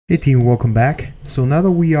Hey team, welcome back. So now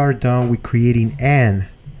that we are done with creating and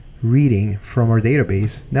reading from our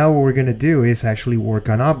database, now what we're going to do is actually work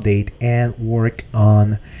on update and work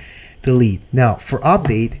on delete. Now for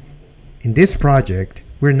update, in this project,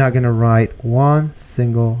 we're not going to write one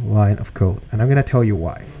single line of code, and I'm going to tell you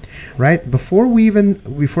why. Right? Before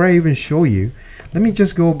I even show you, let me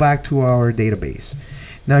just go back to our database.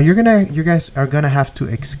 Now you guys are gonna have to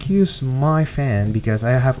excuse my fan because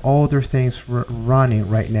I have other things running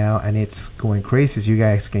right now and it's going crazy, as you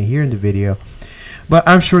guys can hear in the video. But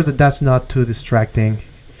I'm sure that that's not too distracting.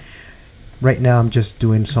 Right now I'm just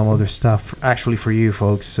doing some other stuff actually for you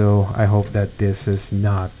folks, so I hope that this is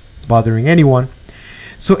not bothering anyone.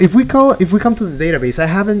 So if we come to the database, I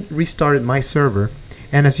haven't restarted my server,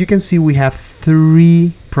 and as you can see, we have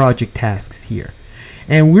 3 project tasks here.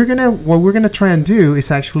 And what we're gonna try and do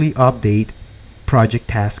is actually update project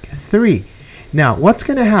task 3. Now, what's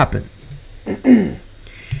gonna happen?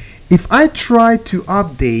 If I try to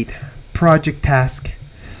update project task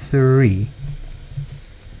 3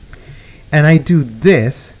 and I do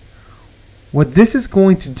this, what this is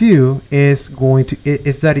going to do is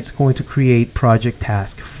that it's going to create project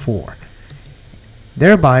task 4.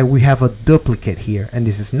 Thereby, we have a duplicate here, and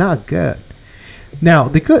this is not good. Now,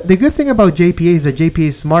 the good thing about JPA is that JPA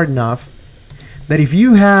is smart enough that if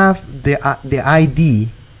you have the ID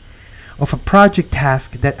of a project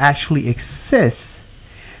task that actually exists,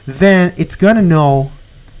 then it's gonna know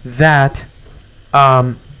that,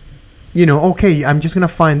 okay, I'm just gonna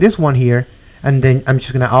find this one here, and then I'm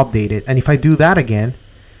just gonna update it. And if I do that again,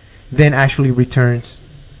 then actually returns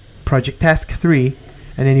project task 3.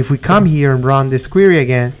 And then if we come here and run this query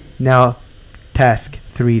again, now task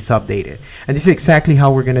 3 is updated. And this is exactly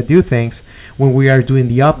how we're going to do things when we are doing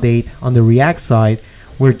the update on the React side.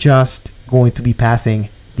 We're just going to be passing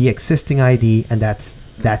the existing ID, and that's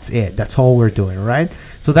it. That's all we're doing, right?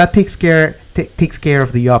 So that takes care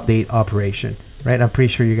of the update operation, right? I'm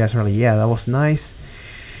pretty sure you guys are like, yeah, that was nice.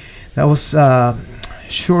 That was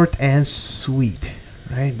short and sweet,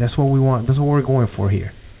 right? That's what we want. That's what we're going for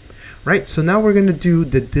here. Right, so now we're gonna do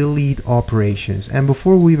the delete operations, and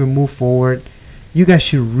before we even move forward, you guys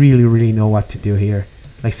should really know what to do here.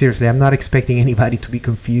 Like seriously, I'm not expecting anybody to be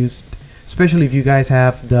confused, especially if you guys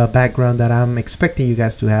have the background that I'm expecting you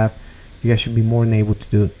guys to have. You guys should be more than able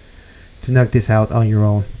to knock this out on your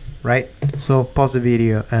own, right? So pause the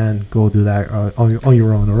video and go do that on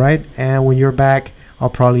your own, all right? And when you're back, I'll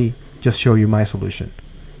probably just show you my solution.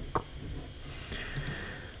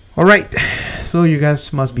 All right, so you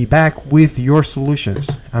guys must be back with your solutions.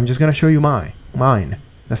 I'm just gonna show you mine.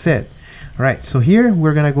 That's it. All right, so here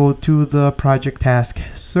we're gonna go to the project task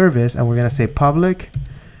service, and we're gonna say public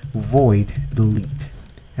void delete,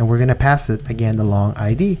 and we're gonna pass it again the long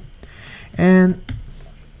ID, and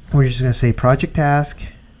we're just gonna say project task,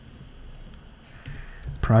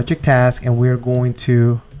 and we're going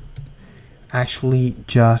to actually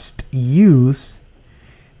just use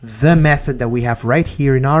the method that we have right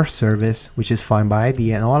here in our service, which is find by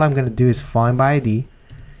ID. And all I'm going to do is find by ID,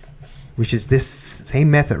 which is this same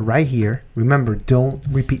method right here. Remember, don't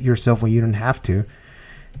repeat yourself when you don't have to,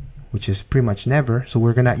 which is pretty much never. So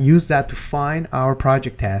we're going to use that to find our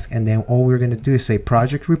project task, and then all we're going to do is say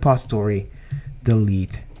project repository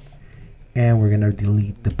delete, and we're going to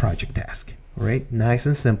delete the project task. All right, nice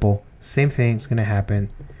and simple. Same thing is going to happen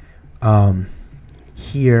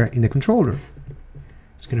here in the controller.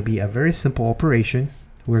 It's going to be a very simple operation.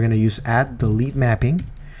 We're going to use add delete mapping,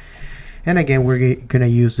 and again we're going to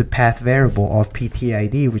use the path variable of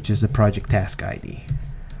PTID, which is the project task ID.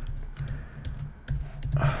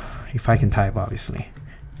 If I can type, obviously.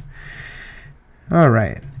 All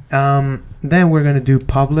right, then we're going to do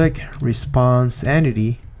public response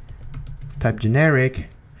entity, type generic,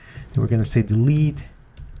 then we're going to say delete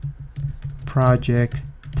project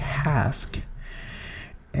task,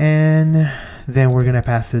 and then we're gonna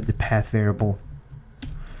pass it the path variable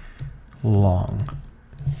long,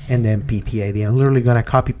 and then PTID. I'm literally gonna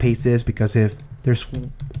copy paste this because if there's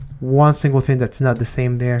one single thing that's not the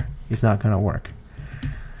same there, it's not gonna work.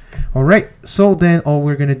 All right, so then all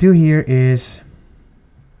we're gonna do here is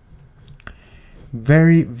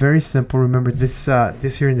very simple. Remember this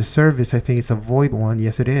this here in the service, I think it's a void one.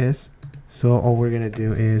 Yes, it is. So all we're gonna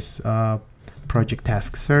do is project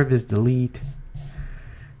task service delete.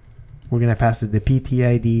 We're going to pass it the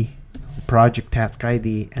PTID, the project task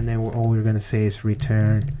ID, and then all we're going to say is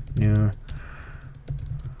return new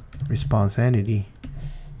response entity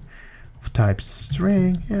of type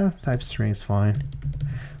string. Yeah, type string is fine.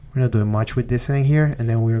 We're not doing much with this thing here. And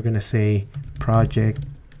then we're going to say project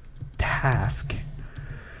task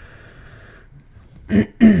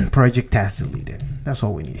project task deleted. That's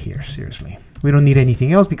all we need here, seriously. We don't need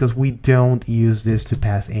anything else because we don't use this to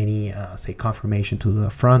pass any, say, confirmation to the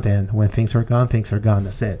front end. When things are gone,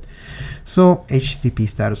 that's it. So HTTP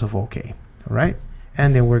status of OK, all right?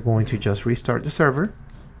 And then we're going to just restart the server.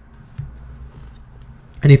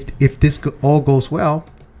 And if this all goes well,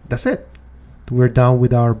 that's it. We're done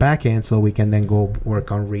with our backend, so we can then go work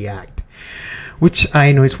on React, which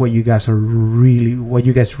I know is what you guys really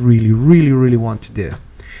want to do.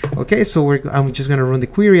 Okay, so I'm just gonna run the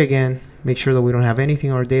query again, make sure that we don't have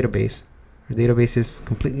anything on our database. Our database is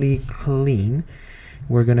completely clean.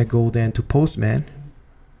 We're gonna go then to Postman,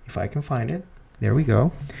 if I can find it. There we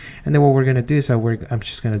go. And then what we're gonna do is I'm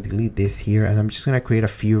just gonna delete this here, and I'm just gonna create a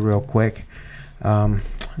few real quick. I'm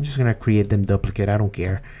just gonna create them duplicate. I don't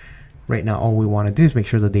care. Right now, all we want to do is make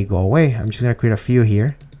sure that they go away. I'm just gonna create a few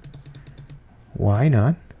here. Why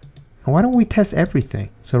not? And why don't we test everything?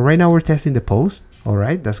 So right now we're testing the post. All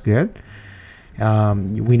right, that's good.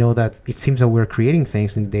 We know that it seems that we're creating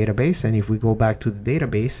things in the database, and if we go back to the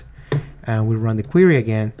database and we run the query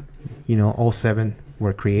again, you know, all 7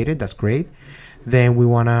 were created. That's great. Then we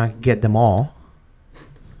want to get them all.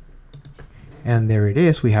 And there it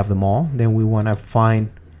is, we have them all. Then we want to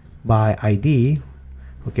find by ID.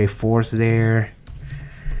 Okay, 4's there,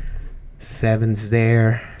 7's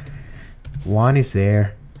there, 1 is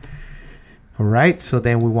there. All right, so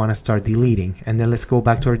then we want to start deleting. And then let's go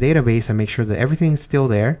back to our database and make sure that everything's still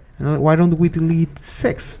there. And why don't we delete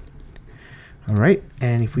 6? All right,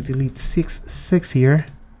 and if we delete 6 here,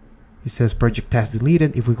 it says project task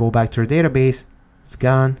deleted. If we go back to our database, it's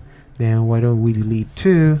gone. Then why don't we delete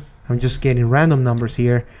 2? I'm just getting random numbers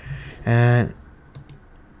here, and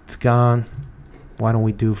it's gone. Why don't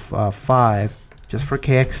we do 5 just for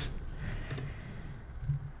kicks?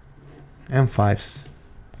 And 5's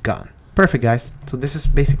gone. Perfect, guys. So this is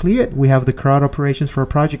basically it. We have the CRUD operations for our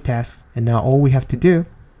project tasks, and now all we have to do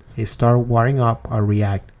is start wiring up our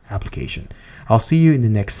React application. I'll see you in the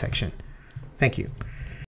next section. Thank you.